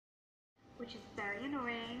which is very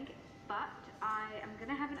annoying, but I am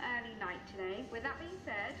gonna have an early night today. With that being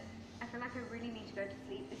said, I feel like I really need to go to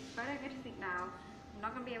sleep. If I don't go to sleep now, I'm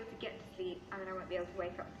not gonna be able to get to sleep, and then I won't be able to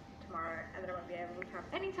wake up tomorrow, and then I won't be able to have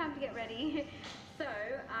any time to get ready. So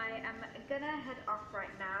I am gonna head off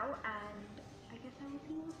right now, and I guess I will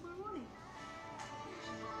see you tomorrow morning.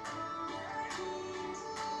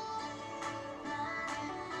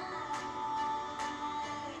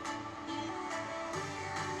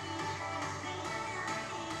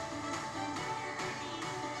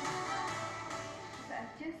 So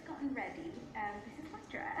I've just gotten ready. This is my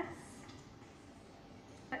dress.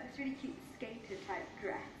 Like this really cute skater type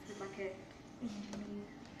dress with like a ingenue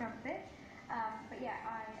front bit. But yeah,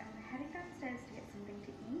 I am heading downstairs to get something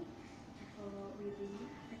to eat before we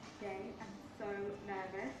leave for today. I'm so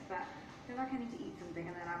nervous, but I feel like I need to eat something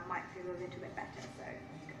and then I might feel a little bit better, so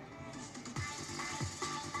let's go.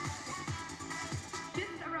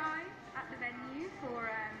 Just arrived at the venue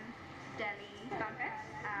for Delhi Fan Fest,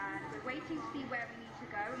 and we're waiting to see where we need to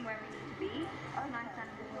go and where we need to be. It's nice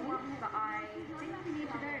and warm, but I think we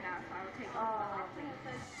need to go now, so I will take you properly.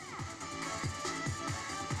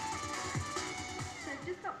 So I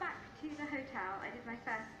just got back to the hotel. I did my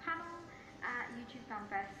first panel at YouTube Fan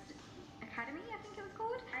Fest Academy, I think it was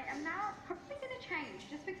called. I am now probably going to change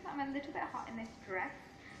just because I'm a little bit hot in this dress.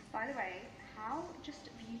 By the way, how just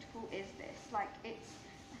beautiful is this? Like, it's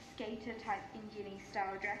a skater type Indian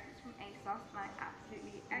style dress. It's from ASOS and I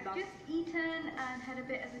absolutely love it. I've just eaten and had a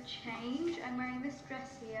bit of a change. I'm wearing this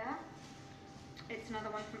dress here. It's another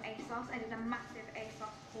one from ASOS. I did a massive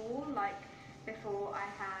ASOS haul like before I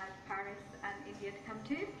had Paris and India to come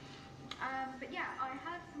to. But yeah, I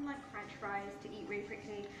had some like French fries to eat really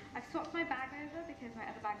quickly. I've swapped my bag over because my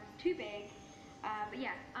other bag was too big. But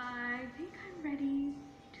yeah, I think I'm ready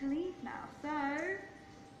to leave now. So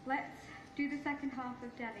let's do the second half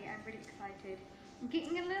of Delhi. I'm really excited. I'm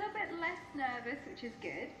getting a little bit less nervous, which is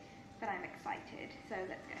good, but I'm excited. So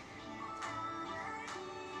let's go.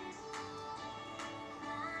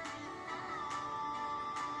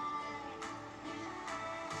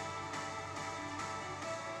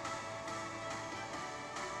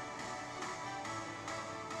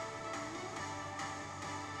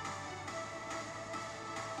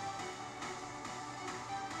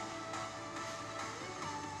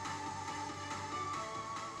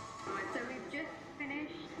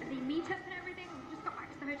 The meetup and everything. We just got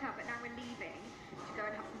back to the hotel, but now we're leaving to go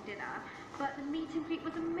and have some dinner. But the meet and greet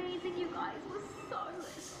was amazing, you guys. It was so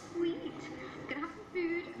sweet. I'm gonna have some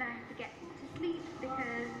food and then I have to get to sleep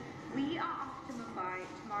because we are off to Mumbai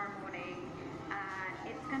tomorrow morning and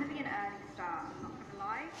it's gonna be an early start, I'm not gonna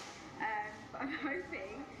lie. But I'm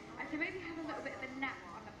hoping I can maybe have a little bit of a nap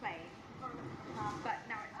on the plane. But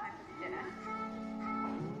now it's time for some dinner.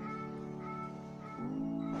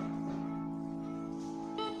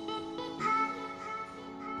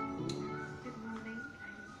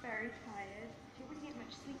 Very tired. I didn't really get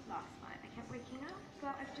much sleep last night. I kept waking up,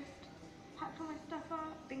 but I've just packed all my stuff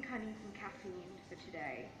up. I think I need some caffeine for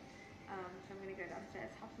today. So I'm gonna go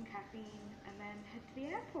downstairs, have some caffeine, and then head to the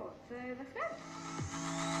airport. So let's go.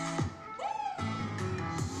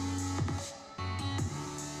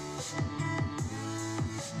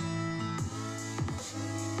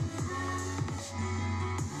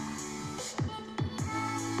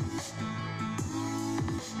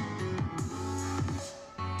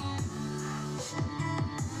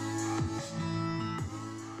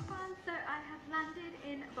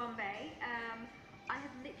 Bombay. I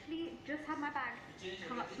have literally just had my bag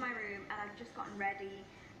come up to my room and I've just gotten ready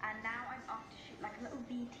and now I'm off to shoot like a little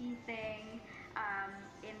VT thing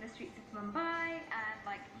in the streets of Mumbai and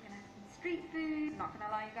like I'm gonna have some street food. I'm not gonna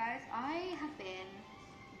lie you guys, I have been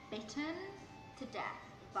bitten to death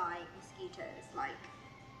by mosquitoes. Like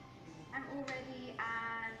I'm all ready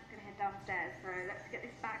and gonna head downstairs, so let's get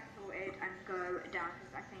this bag sorted and go down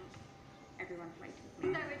because I think everyone's waiting for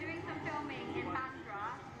me. So we're doing some filming in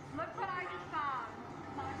Bandra. Look what I just found.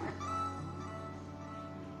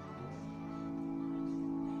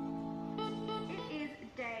 It is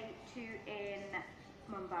day 2 in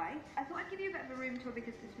Mumbai. I thought I'd give you a bit of a room tour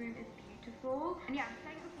because this room is beautiful. And yeah, I'm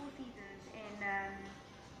staying at the Four Seasons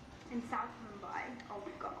in South Mumbai. Oh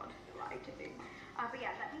my god, the lighting. But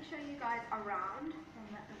yeah, let me show you guys around from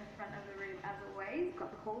the front of the room as always. We've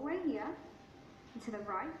got the hallway here. And to the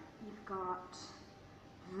right, you've got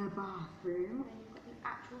the bathroom. And you've got the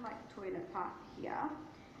actual like toilet part here.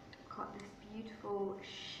 You've got this beautiful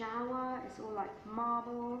shower. It's all like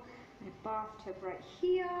marble. And a bathtub right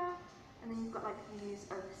here. And then you've got like views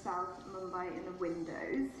of South Mumbai in the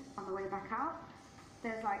windows on the way back out.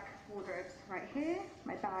 There's like wardrobes right here.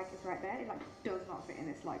 My bag is right there. It like does not fit in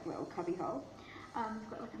this like little cubby hole. We've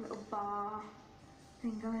got like a little bar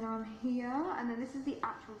thing going on here, and then this is the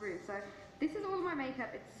actual room. So this is all of my makeup.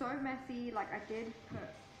 It's so messy. Like I did put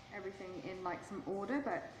everything in like some order,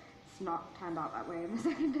 but it's not turned out that way in the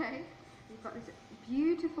second day. We've got this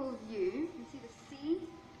beautiful view. You can see the sea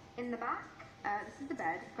in the back. This is the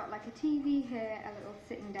bed. We've got like a TV here, a little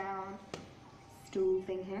sitting down stool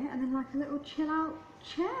thing here, and then like a little chill out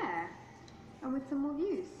chair, and with some more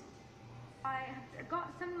views. I have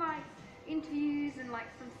got some like interviews and like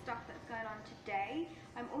some stuff that's going on today.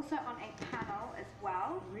 I'm also on a panel as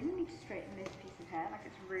well. I really need to straighten this piece of hair, like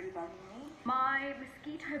it's really bugging me. My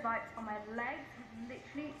mosquito bites on my legs have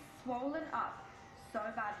literally swollen up so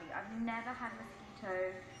badly. I've never had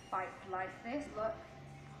mosquito bites like this. Look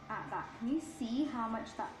at that. Can you see how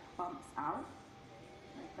much that bumps out?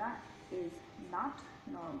 Like that is not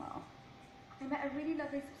normal. I met a really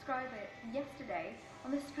lovely subscriber yesterday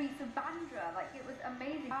on the streets of Bandra. Like it was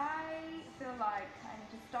amazing. I feel like I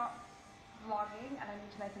need to stop vlogging and I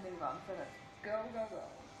need to make a move on. So let's go, go, go.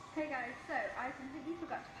 Hey guys, so I completely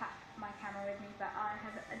forgot to pack my camera with me, but I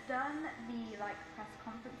have done the like press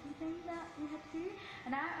conferencing thing that we had to do,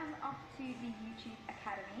 and now I'm off to the YouTube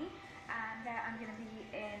Academy, and there I'm going to be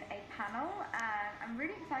in a panel, and I'm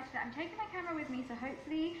really excited. I'm taking my camera with me, so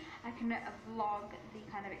hopefully I can vlog the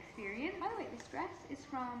kind of experience. By the way, this dress is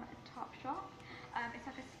from Topshop. It's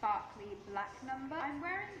like a sparkly black number. I'm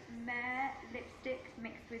wearing Mare lipstick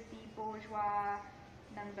mixed with the Bourjois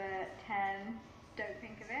number 10. Don't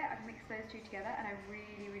think of it. I've mixed those two together and I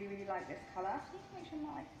really, really, really like this colour. I just need to make sure I'm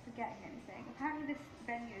not like forgetting anything. Apparently this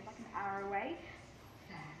venue is like an hour away.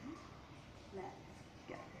 So, let's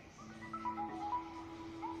go.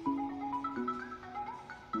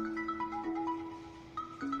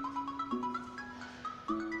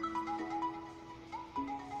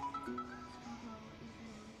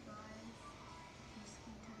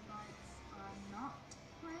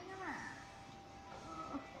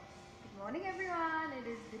 Morning everyone, it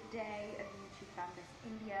is the day of YouTube FanFest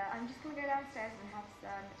India. I'm just going to go downstairs and have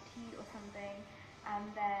some tea or something and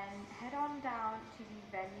then head on down to the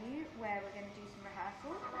venue where we're going to do some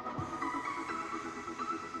rehearsal.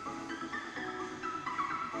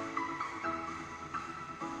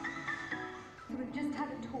 So we've just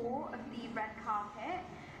had a tour of the red carpet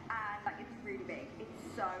and like it's really big, it's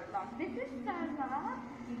so long. This is Stella.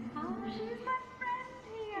 She's my friend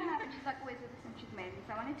here. She's like always with us and she's amazing,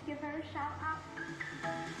 so I wanted to give her a shout out.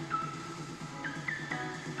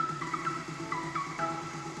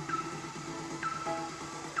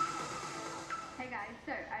 Hey guys,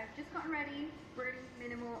 so I've just gotten ready, really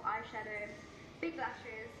minimal eyeshadow, big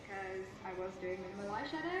lashes because I was doing minimal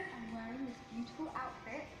eyeshadow. I'm wearing this beautiful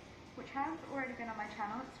outfit which has already been on my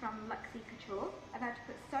channel. It's from Luxie Couture. I've had to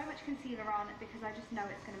put so much concealer on because I just know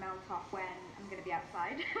it's going to melt off when I'm going to be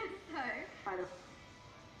outside. So, by the way,